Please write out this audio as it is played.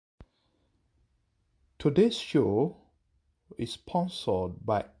Today's show is sponsored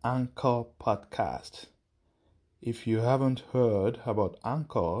by Anchor Podcast. If you haven't heard about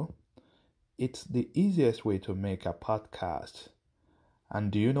Anchor, it's the easiest way to make a podcast. And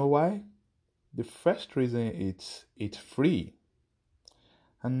do you know why? The first reason it's free.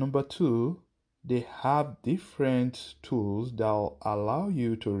 And number two, they have different tools that will allow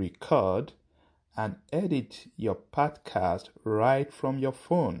you to record and edit your podcast right from your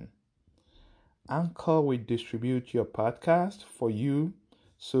phone. Anchor will distribute your podcast for you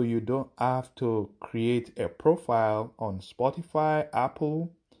so you don't have to create a profile on Spotify,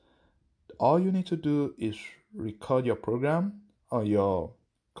 Apple. All you need to do is record your program on your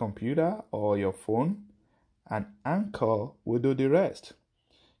computer or your phone, and Anchor will do the rest.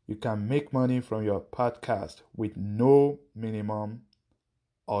 You can make money from your podcast with no minimum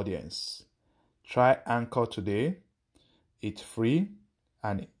audience. Try Anchor today. It's free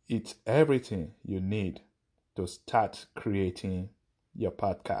and it's everything you need to start creating your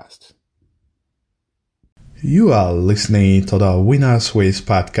podcast. You are listening to the Winners Ways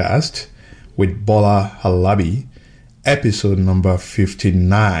podcast with Bola Alabi, episode number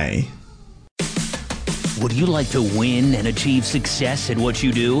 59. Would you like to win and achieve success at what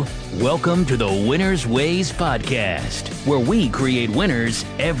you do? Welcome to the Winners Ways podcast, where we create winners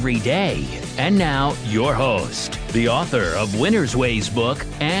every day. And now, your host, the author of Winners Ways book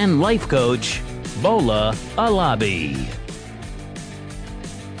and life coach, Bola Alabi.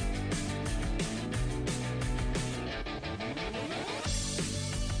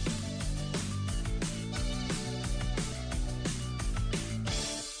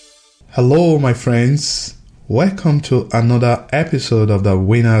 Hello, my friends. Welcome to another episode of the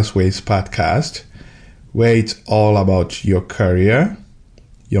Winners Ways podcast, where it's all about your career,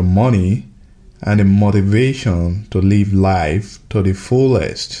 your money, and the motivation to live life to the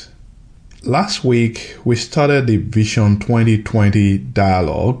fullest. Last week, we started the Vision 2020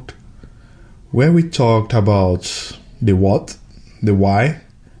 dialogue, where we talked about the what, the why,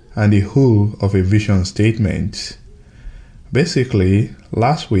 and the who of a vision statement. Basically,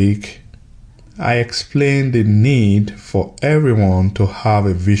 last week, I explained the need for everyone to have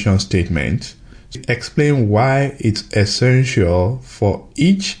a vision statement, explain why it's essential for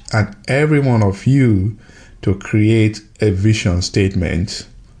each and every one of you to create a vision statement.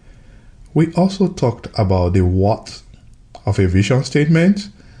 We also talked about the what of a vision statement.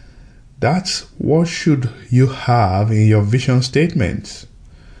 That's what should you have in your vision statement.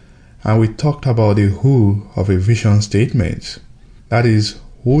 And we talked about the who of a vision statement. That is,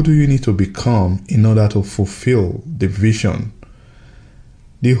 who do you need to become in order to fulfill the vision?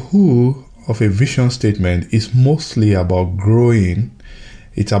 The who of a vision statement is mostly about growing.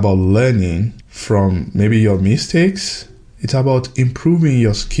 It's about learning from maybe your mistakes. It's about improving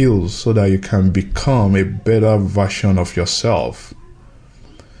your skills so that you can become a better version of yourself.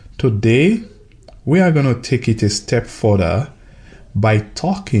 Today, we are going to take it a step further by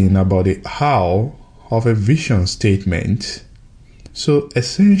talking about the how of a vision statement. So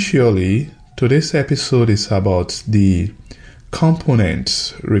essentially, today's episode is about the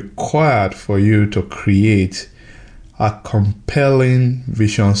components required for you to create a compelling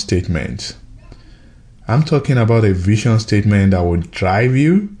vision statement. I'm talking about a vision statement that will drive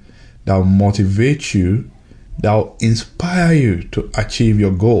you, that will motivate you, that will inspire you to achieve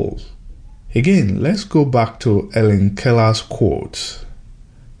your goals. Again, let's go back to Helen Keller's quote.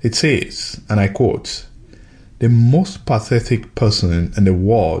 It says, and I quote, "The most pathetic person in the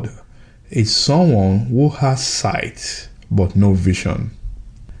world is someone who has sight but no vision."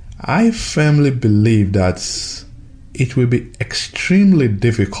 I firmly believe that it will be extremely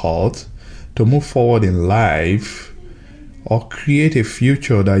difficult to move forward in life or create a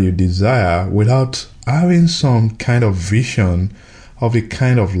future that you desire without having some kind of vision of the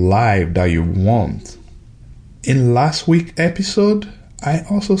kind of life that you want. In last week's episode, I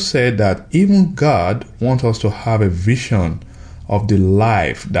also said that even God wants us to have a vision of the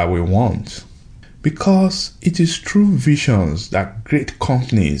life that we want. Because it is through visions that great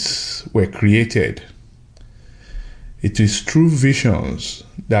companies were created. It is through visions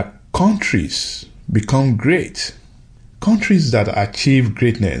that countries become great. Countries that achieve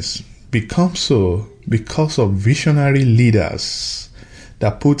greatness become so because of visionary leaders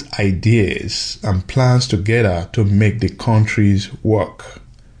that put ideas and plans together to make the countries work.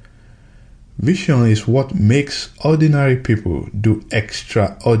 Vision is what makes ordinary people do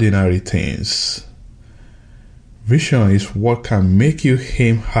extraordinary things. Vision is what can make you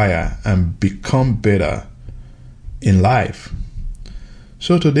aim higher and become better in life.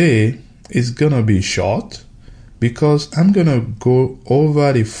 So today is gonna be short because I'm gonna go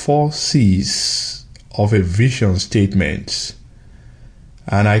over the 4 C's of a vision statement.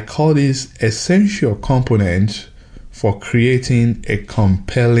 And I call this essential component for creating a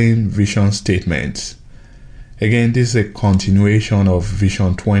compelling vision statement. Again, this is a continuation of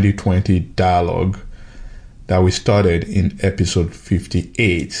Vision 2020 dialogue that we started in episode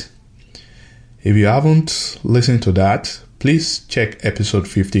 58. If you haven't listened to that, please check episode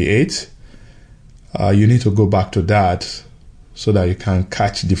 58. You need to go back to that so that you can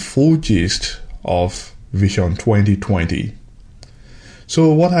catch the full gist of Vision 2020.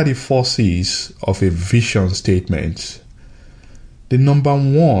 So what are the 4 C's of a vision statement? The number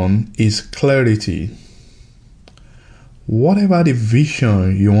 1 is clarity. Whatever the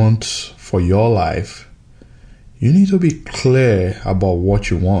vision you want for your life, you need to be clear about what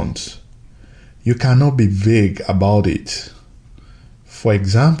you want. You cannot be vague about it. For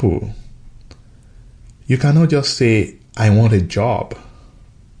example, you cannot just say, I want a job.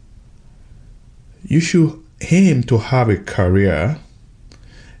 You should aim to have a career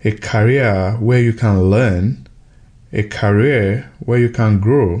where you can learn, a career where you can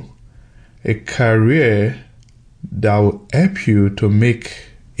grow, a career that will help you to make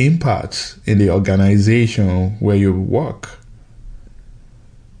impacts in the organization where you work.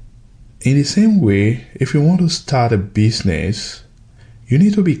 In the same way, if you want to start a business, you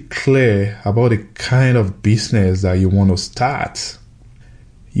need to be clear about the kind of business that you want to start.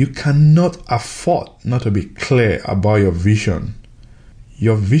 You cannot afford not to be clear about your vision.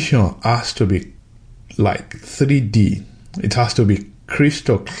 Your vision has to be like 3D. It has to be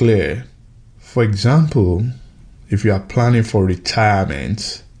crystal clear. For example, if you are planning for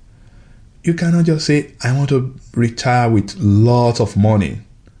retirement, you cannot just say, I want to retire with lots of money.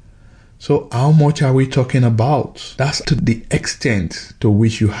 So how much are we talking about? That's to the extent to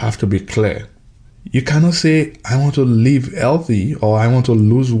which you have to be clear. You cannot say, I want to live healthy or I want to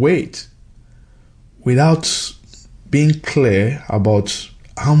lose weight without being clear about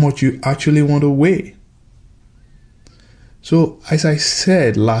how much you actually want to weigh. So, as I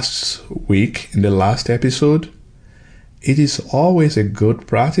said last week in the last episode, it is always a good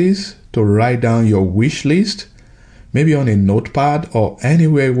practice to write down your wish list, maybe on a notepad or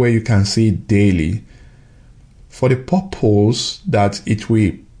anywhere where you can see it daily, for the purpose that it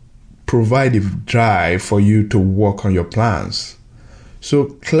will provide a drive for you to work on your plans. So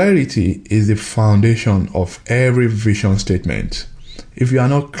clarity is the foundation of every vision statement. If you are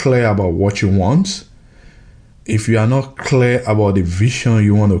not clear about what you want, if you are not clear about the vision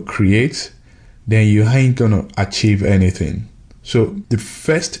you want to create, then you ain't going to achieve anything. So the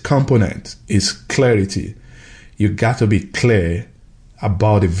first component is clarity. You got to be clear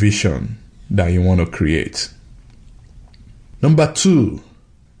about the vision that you want to create. Number 2,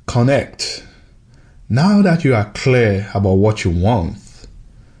 connect. Now that you are clear about what you want,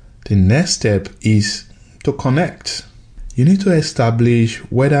 the next step is to connect. You need to establish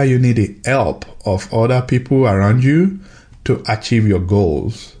whether you need the help of other people around you to achieve your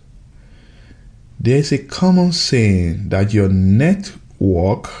goals. There is a common saying that your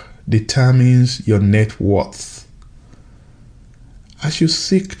network determines your net worth. As you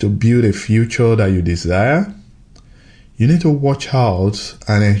seek to build a future that you desire, you need to watch out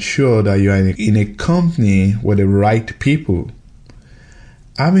and ensure that you are in a company with the right people.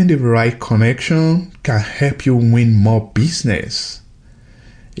 Having the right connection can help you win more business.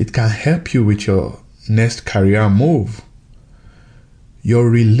 It can help you with your next career move. Your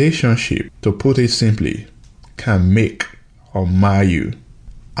relationship, to put it simply, can make or mar you.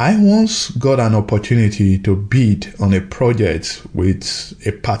 I once got an opportunity to bid on a project with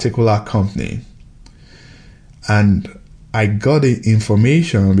a particular company, and I got the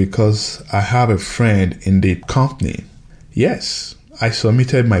information because I have a friend in the company. Yes, I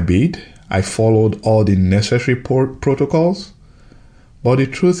submitted my bid. I followed all the necessary protocols. But the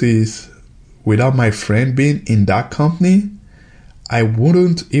truth is, without my friend being in that company, I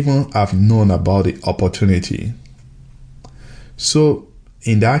wouldn't even have known about the opportunity. So,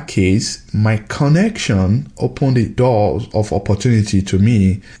 in that case, my connection opened the doors of opportunity to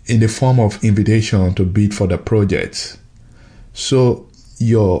me in the form of invitation to bid for the project. So,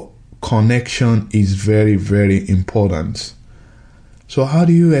 your connection is very, very important. So, how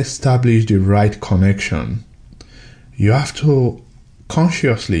do you establish the right connection? You have to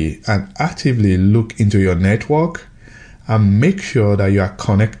consciously and actively look into your network and make sure that you are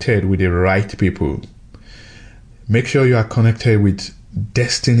connected with the right people. Make sure you are connected with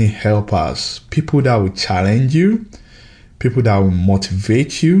destiny helpers, people that will challenge you, people that will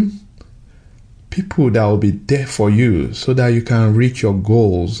motivate you, people that will be there for you so that you can reach your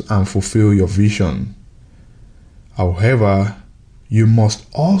goals and fulfill your vision. However, you must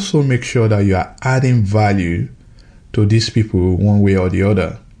also make sure that you are adding value to these people one way or the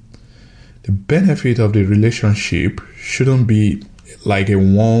other. The benefit of the relationship shouldn't be like a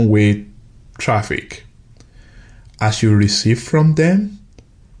one-way traffic. As you receive from them,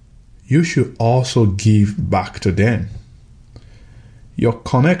 you should also give back to them. Your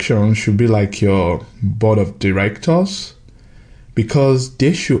connection should be like your board of directors, because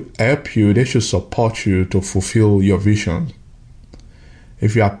they should help you, they should support you to fulfill your vision.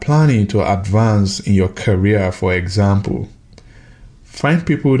 If you are planning to advance in your career, for example, find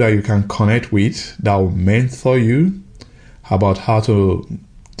people that you can connect with that will mentor you about how to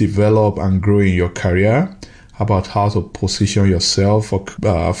develop and grow in your career, about how to position yourself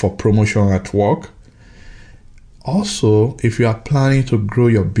for promotion at work. Also, if you are planning to grow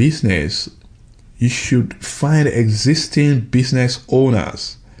your business, you should find existing business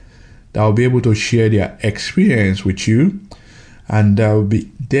owners that will be able to share their experience with you, and that will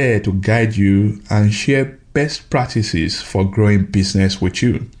be there to guide you and share best practices for growing business with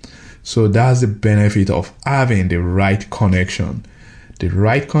you. So that's the benefit of having the right connection. The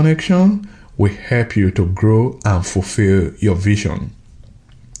right connection will help you to grow and fulfill your vision.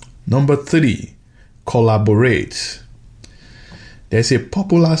 Number 3, collaborate. There's a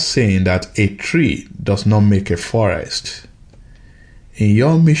popular saying that a tree does not make a forest. In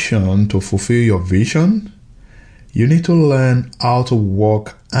your mission to fulfill your vision, you need to learn how to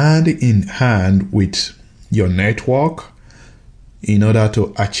work hand in hand with your network in order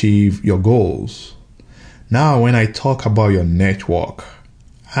to achieve your goals. Now, when I talk about your network,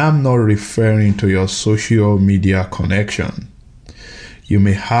 I'm not referring to your social media connection. You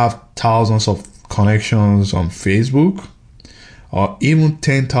may have thousands of connections on Facebook or even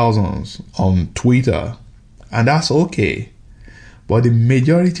 10,000 on Twitter, and that's okay. But the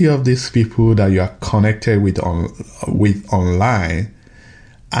majority of these people that you are connected with online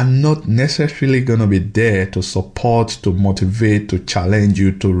are not necessarily going to be there to support, to motivate, to challenge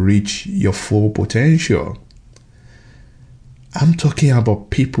you to reach your full potential. I'm talking about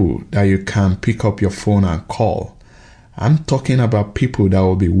people that you can pick up your phone and call. I'm talking about people that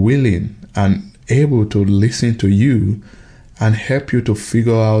will be willing and able to listen to you and help you to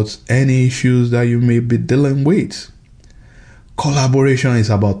figure out any issues that you may be dealing with. Collaboration is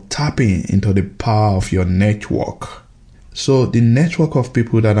about tapping into the power of your network. So the network of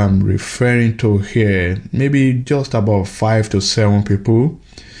people that I'm referring to here, maybe just about 5 to 7 people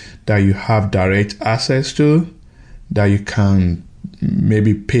that you have direct access to, that you can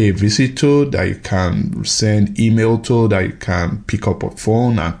maybe pay a visit to, that you can send email to, that you can pick up a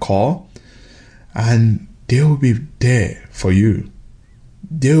phone and call, and they will be there for you.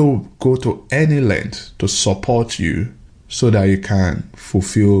 They will go to any length to support you so that you can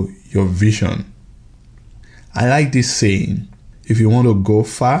fulfill your vision. I like this saying, if you want to go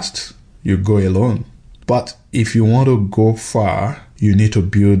fast, you go alone. But if you want to go far, you need to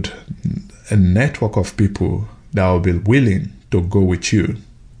build a network of people that will be willing to go with you.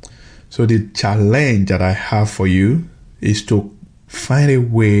 So the challenge that I have for you is to find a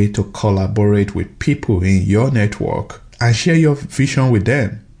way to collaborate with people in your network and share your vision with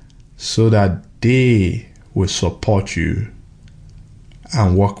them so that they will support you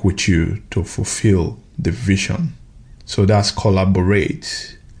and work with you to fulfill the vision. So that's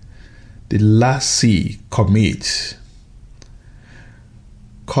collaborate. The last C, commit.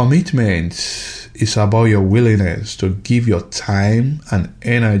 Commitment is about your willingness to give your time and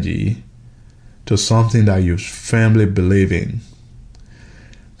energy to something that you firmly believe in.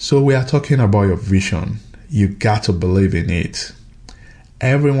 So we are talking about your vision. You got to believe in it.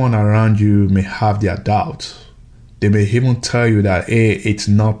 Everyone around you may have their doubts. They may even tell you that, hey, it's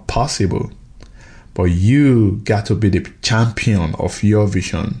not possible. But you got to be the champion of your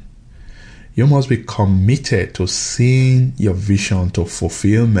vision. You must be committed to seeing your vision to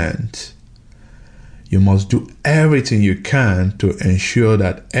fulfillment. You must do everything you can to ensure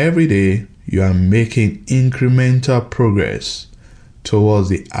that every day you are making incremental progress towards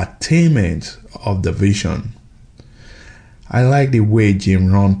the attainment of the vision. I like the way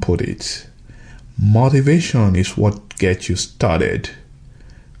Jim Rohn put it. Motivation is what gets you started.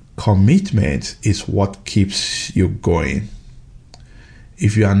 Commitment is what keeps you going.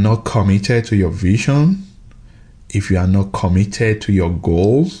 If you are not committed to your vision, if you are not committed to your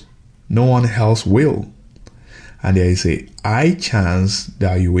goals, no one else will. And there is a high chance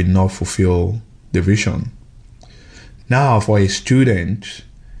that you will not fulfill the vision. Now, for a student,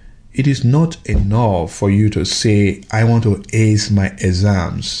 it is not enough for you to say, I want to ace my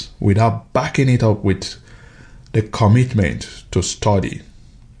exams, without backing it up with the commitment to study.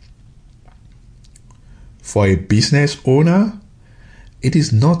 For a business owner, It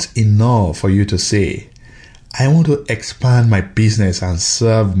is not enough for you to say, I want to expand my business and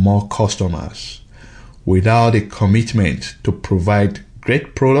serve more customers, without a commitment to provide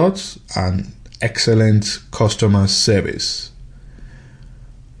great products and excellent customer service.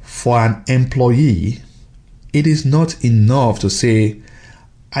 For an employee, it is not enough to say,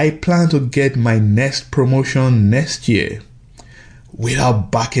 I plan to get my next promotion next year,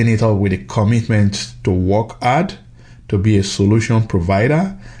 without backing it up with a commitment to work hard, to be a solution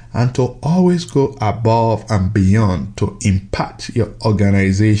provider, and to always go above and beyond to impact your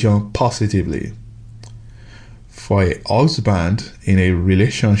organization positively. For a husband in a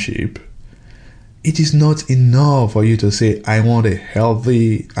relationship, it is not enough for you to say, I want a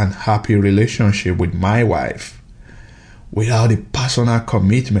healthy and happy relationship with my wife, without a personal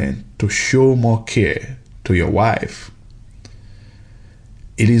commitment to show more care to your wife.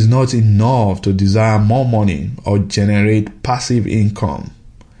 It is not enough to desire more money or generate passive income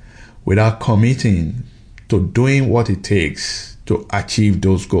without committing to doing what it takes to achieve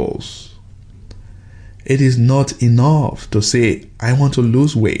those goals. It is not enough to say, I want to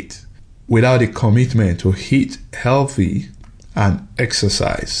lose weight, without a commitment to eat healthy and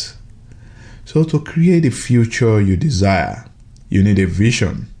exercise. So to create the future you desire, you need a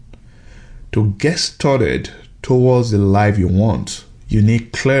vision. To get started towards the life you want, you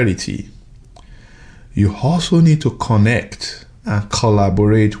need clarity. You also need to connect and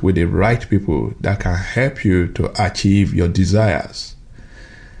collaborate with the right people that can help you to achieve your desires.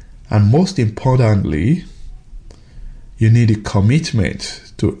 And most importantly, you need a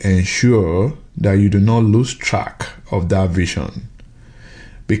commitment to ensure that you do not lose track of that vision.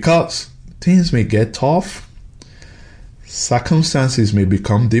 Because things may get tough, circumstances may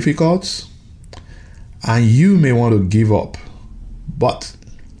become difficult, and you may want to give up. But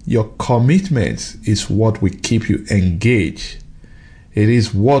your commitment is what will keep you engaged. It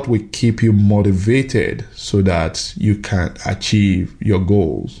is what will keep you motivated so that you can achieve your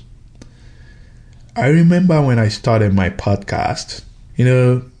goals. I remember when I started my podcast,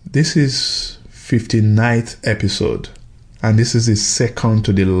 this is 59th episode, and this is the second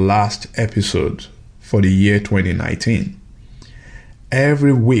to the last episode for the year 2019.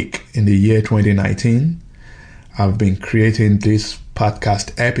 Every week in the year 2019, I've been creating this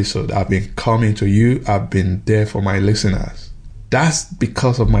podcast episode. I've been coming to you. I've been there for my listeners. That's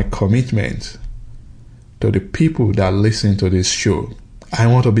because of my commitment to the people that listen to this show. I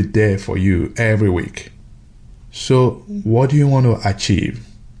want to be there for you every week. So, what do you want to achieve?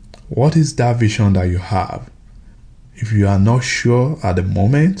 What is that vision that you have? If you are not sure at the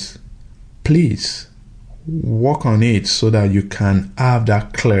moment, please work on it so that you can have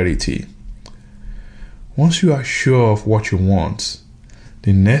that clarity. Once you are sure of what you want,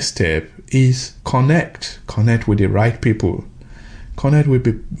 the next step is connect. Connect with the right people. Connect with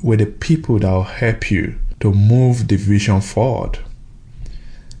the people that will help you to move the vision forward.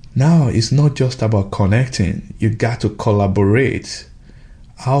 Now, it's not just about connecting. You got to collaborate.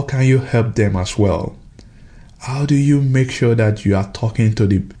 How can you help them as well? How do you make sure that you are talking to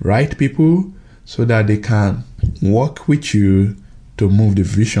the right people so that they can work with you to move the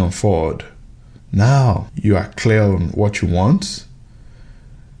vision forward? Now you are clear on what you want.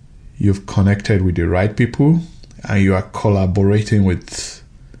 You've connected with the right people and you are collaborating with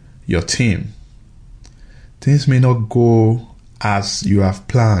your team. Things may not go as you have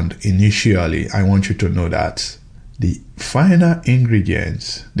planned initially. I want you to know that the final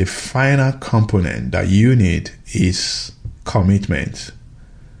ingredients, the final component that you need is commitment.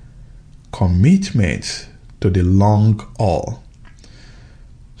 Commitment to the long haul.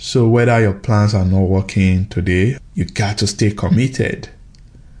 So whether your plans are not working today, you got to stay committed.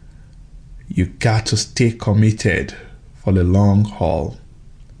 You got to stay committed for the long haul.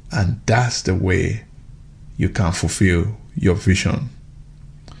 And that's the way you can fulfill your vision.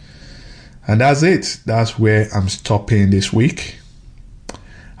 And that's it. That's where I'm stopping this week.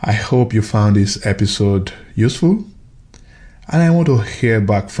 I hope you found this episode useful. And I want to hear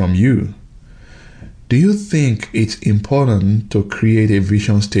back from you. Do you think it's important to create a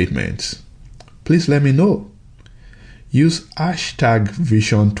vision statement? Please let me know. Use hashtag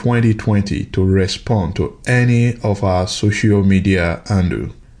Vision2020 to respond to any of our social media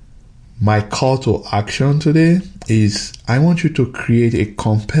handle. My call to action today is I want you to create a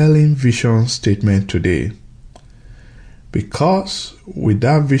compelling vision statement today. Because with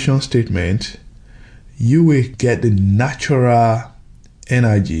that vision statement, you will get the natural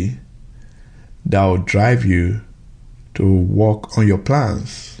energy that will drive you to work on your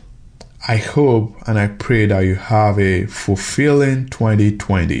plans. I hope and I pray that you have a fulfilling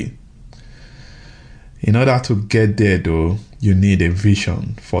 2020. In order to get there though, you need a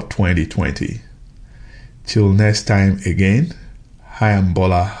vision for 2020. Till next time again, I am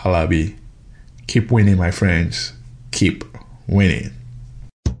Bola Halabi. Keep winning, my friends. Keep winning.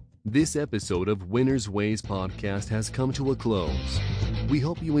 This episode of Winners Ways podcast has come to a close. We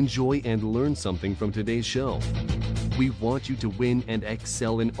hope you enjoy and learn something from today's show. We want you to win and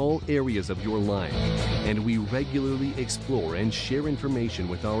excel in all areas of your life, and we regularly explore and share information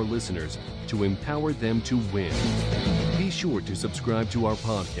with our listeners to empower them to win. Be sure to subscribe to our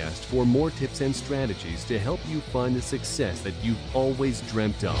podcast for more tips and strategies to help you find the success that you've always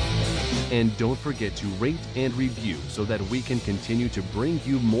dreamt of. And don't forget to rate and review so that we can continue to bring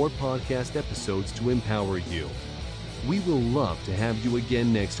you more podcast episodes to empower you. We will love to have you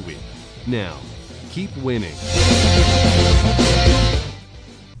again next week. Now, keep winning.